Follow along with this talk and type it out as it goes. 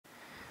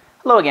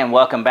Hello again,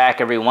 welcome back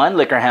everyone.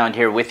 Liquorhound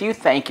here with you.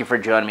 Thank you for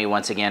joining me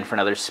once again for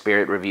another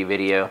spirit review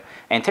video.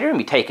 And today we're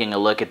going to be taking a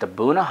look at the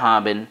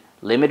Bunnahabhain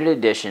limited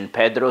edition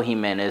Pedro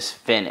Ximénez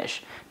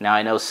finish. Now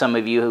I know some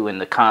of you who in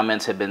the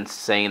comments have been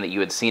saying that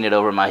you had seen it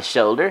over my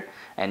shoulder,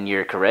 and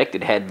you're correct,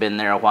 it had been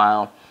there a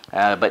while.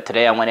 But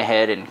today I went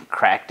ahead and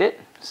cracked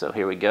it, so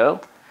here we go.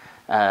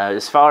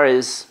 As far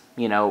as,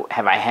 you know,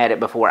 have I had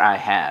it before? I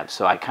have,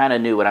 so I kind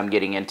of knew what I'm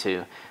getting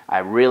into. I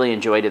really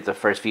enjoyed it the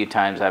first few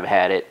times I've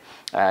had it.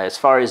 As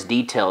far as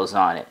details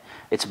on it,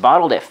 it's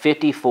bottled at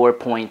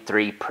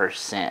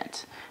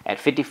 54.3%. At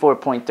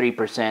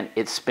 54.3%,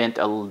 it spent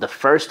the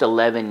first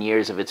 11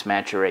 years of its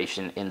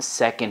maturation in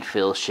second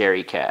fill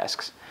sherry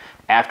casks.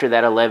 After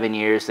that 11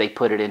 years, they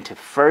put it into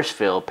first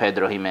fill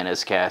Pedro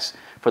Ximénez casks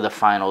for the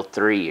final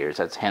 3 years.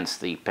 That's hence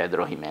the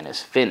Pedro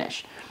Ximénez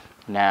finish.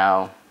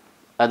 Now,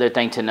 other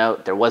thing to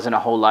note, there wasn't a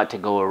whole lot to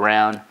go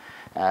around.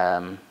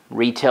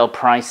 Retail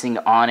pricing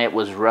on it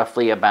was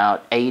roughly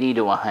about $80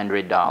 to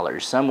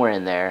 $100, somewhere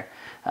in there.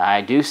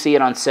 I do see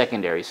it on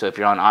secondary, so if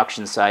you're on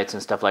auction sites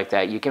and stuff like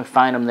that, you can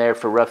find them there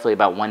for roughly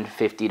about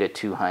 $150 to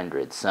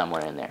 $200,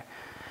 somewhere in there.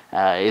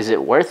 Is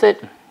it worth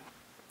it?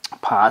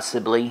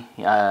 Possibly.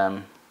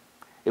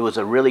 It was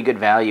a really good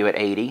value at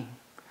 $80.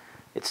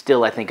 It's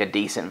still, I think, a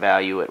decent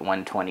value at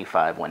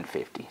 $125,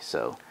 $150.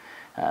 So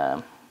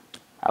I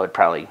would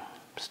probably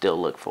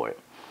still look for it.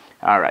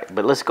 All right,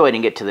 but let's go ahead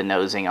and get to the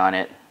nosing on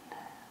it.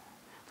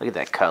 Look at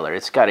that color.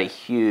 It's got a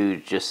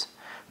huge, just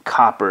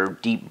copper,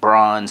 deep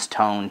bronze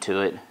tone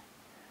to it.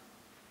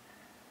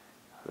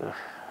 Ugh,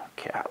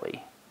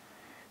 golly.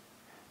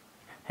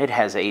 It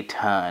has a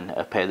ton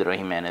of Pedro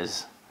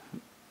Ximénez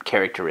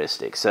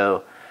characteristics.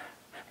 So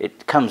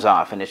it comes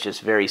off and it's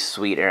just very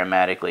sweet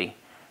aromatically.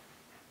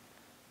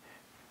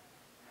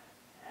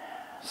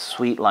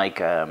 Sweet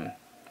like,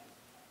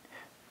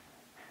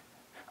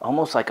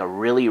 almost like a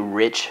really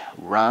rich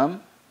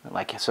rum.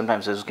 Like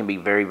sometimes those can be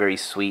very, very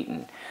sweet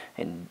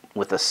and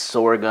with a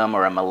sorghum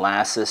or a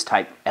molasses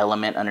type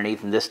element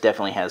underneath, and this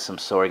definitely has some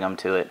sorghum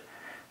to it.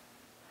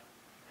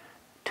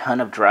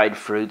 Ton of dried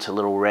fruits, a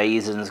little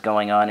raisins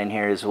going on in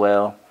here as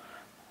well.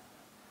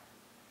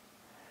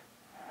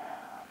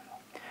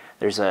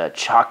 There's a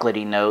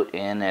chocolatey note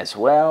in as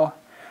well.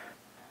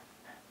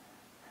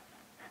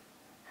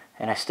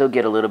 And I still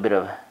get a little bit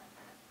of,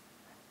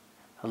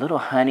 a little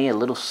honey, a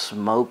little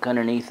smoke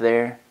underneath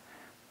there.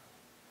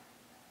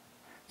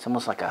 It's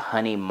almost like a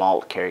honey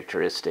malt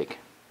characteristic.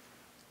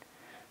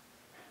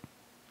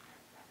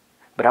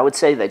 But I would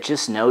say that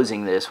just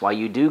nosing this, while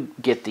you do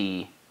get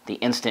the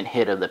instant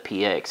hit of the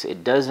PX,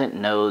 it doesn't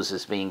nose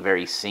as being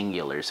very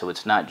singular. So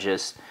it's not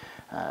just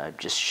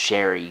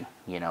sherry,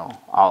 you know,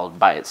 all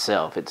by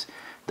itself. It's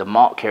the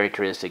malt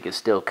characteristic is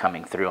still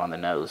coming through on the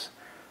nose.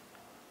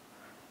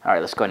 All right,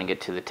 let's go ahead and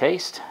get to the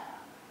taste.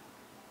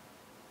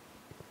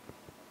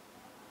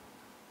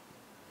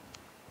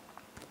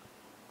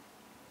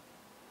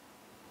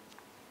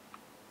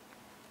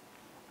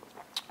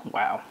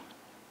 Wow.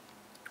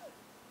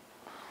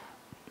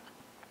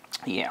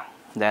 Yeah,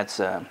 that's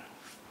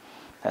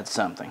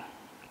something.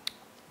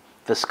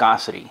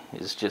 Viscosity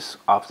is just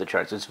off the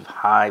charts. It's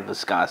high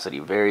viscosity,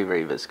 very,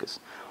 very viscous.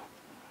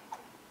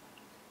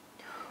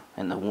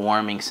 And the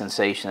warming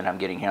sensation that I'm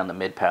getting here on the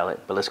mid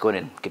palate. But let's go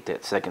ahead and get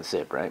that second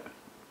sip, right?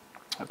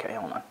 Okay,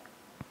 hold on.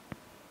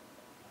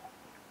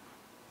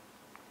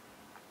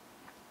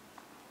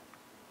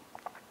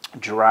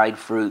 Dried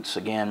fruits,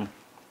 again.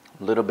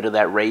 A little bit of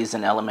that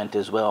raisin element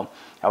as well.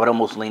 I would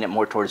almost lean it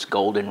more towards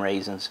golden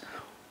raisins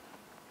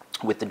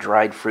with the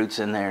dried fruits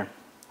in there.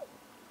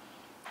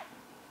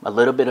 A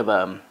little bit of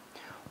a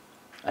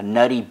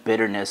nutty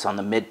bitterness on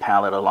the mid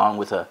palate along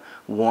with a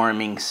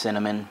warming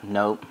cinnamon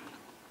note.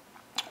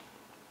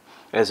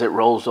 As it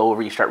rolls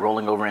over, you start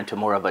rolling over into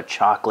more of a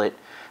chocolate,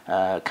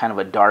 kind of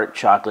a dark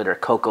chocolate or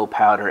cocoa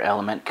powder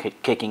element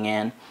kicking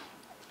in.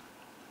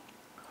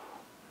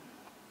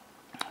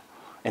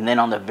 And then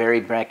on the very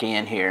back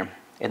end here,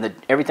 and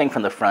everything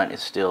from the front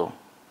is still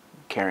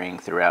carrying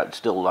throughout.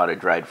 Still a lot of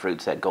dried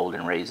fruits, that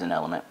golden raisin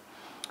element.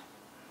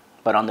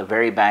 But on the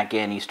very back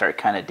end, you start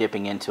kind of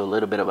dipping into a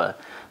little bit of a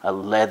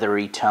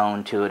leathery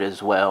tone to it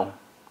as well.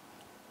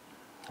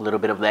 A little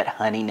bit of that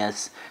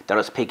honeyness that I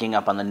was picking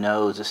up on the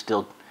nose is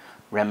still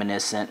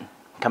reminiscent,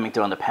 coming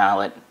through on the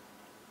palate.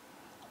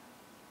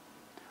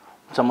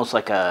 It's almost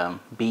like a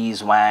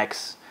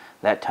beeswax,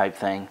 that type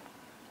thing.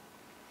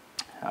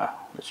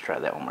 Let's try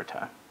that one more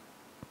time.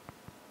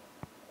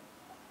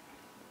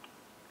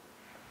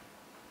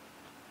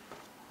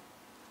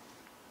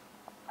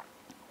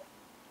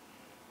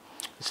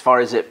 As far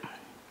as it,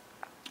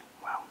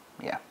 wow,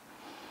 yeah.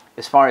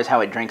 As far as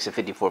how it drinks at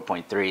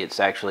 54.3, it's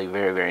actually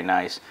very, very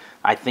nice.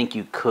 I think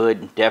you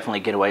could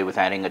definitely get away with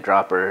adding a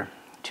drop or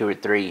 2 or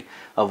 3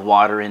 of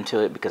water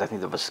into it, because I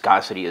think the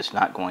viscosity is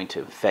not going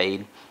to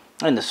fade,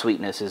 and the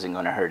sweetness isn't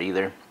going to hurt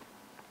either.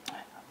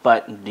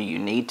 But do you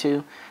need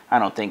to? I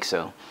don't think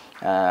so.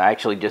 I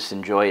actually just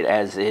enjoy it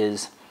as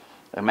is.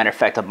 As a matter of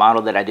fact, a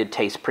bottle that I did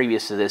taste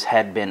previous to this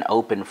had been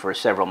open for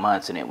several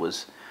months, and it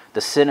was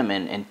the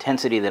cinnamon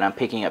intensity that I'm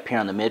picking up here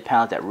on the mid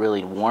palate, that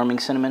really warming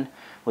cinnamon,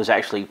 was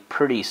actually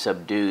pretty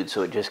subdued,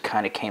 so it just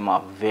kind of came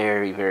off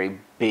very, very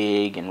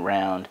big and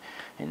round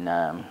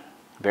and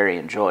very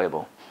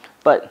enjoyable.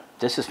 But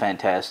this is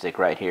fantastic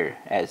right here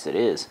as it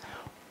is.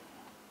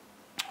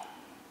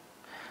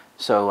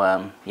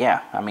 So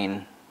yeah, I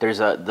mean, there's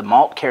the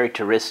malt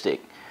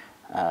characteristic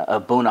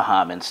of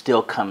Bunnahabhain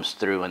still comes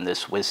through in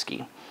this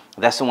whiskey.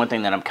 That's the one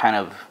thing that I'm kind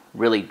of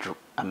really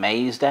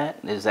amazed at,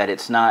 is that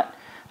it's not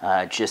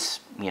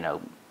just, you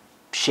know,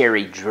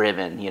 sherry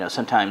driven. You know,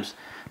 sometimes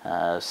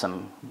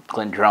some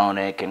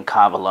Glendronach and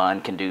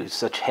Kavalan can do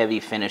such heavy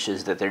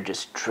finishes that they're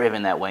just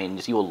driven that way,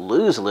 and you will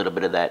lose a little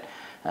bit of that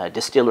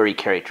distillery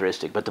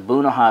characteristic. But the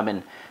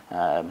Bunnahabhain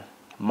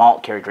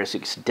malt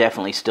characteristics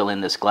definitely still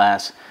in this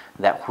glass.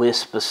 That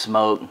wisp of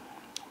smoke,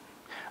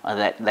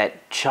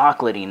 that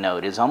chocolatey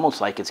note is almost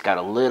like it's got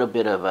a little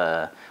bit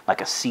of like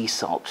a sea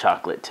salt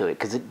chocolate to it,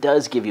 because it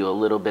does give you a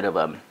little bit of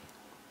a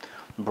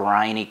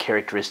briny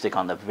characteristic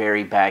on the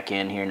very back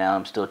end here. Now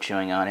I'm still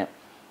chewing on it,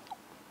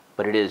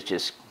 but it is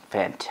just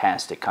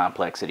fantastic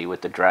complexity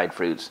with the dried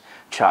fruits,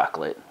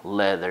 chocolate,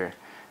 leather,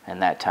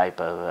 and that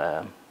type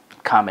of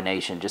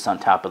combination just on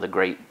top of the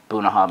great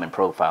Bunnahabhain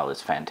profile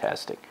is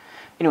fantastic.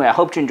 Anyway, I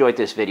hope you enjoyed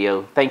this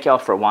video. Thank y'all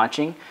for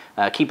watching.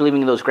 Keep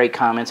leaving those great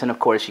comments, and of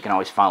course you can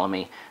always follow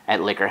me at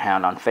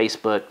Liquorhound on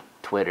Facebook,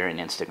 Twitter, and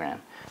Instagram.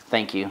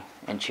 Thank you,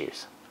 and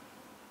cheers.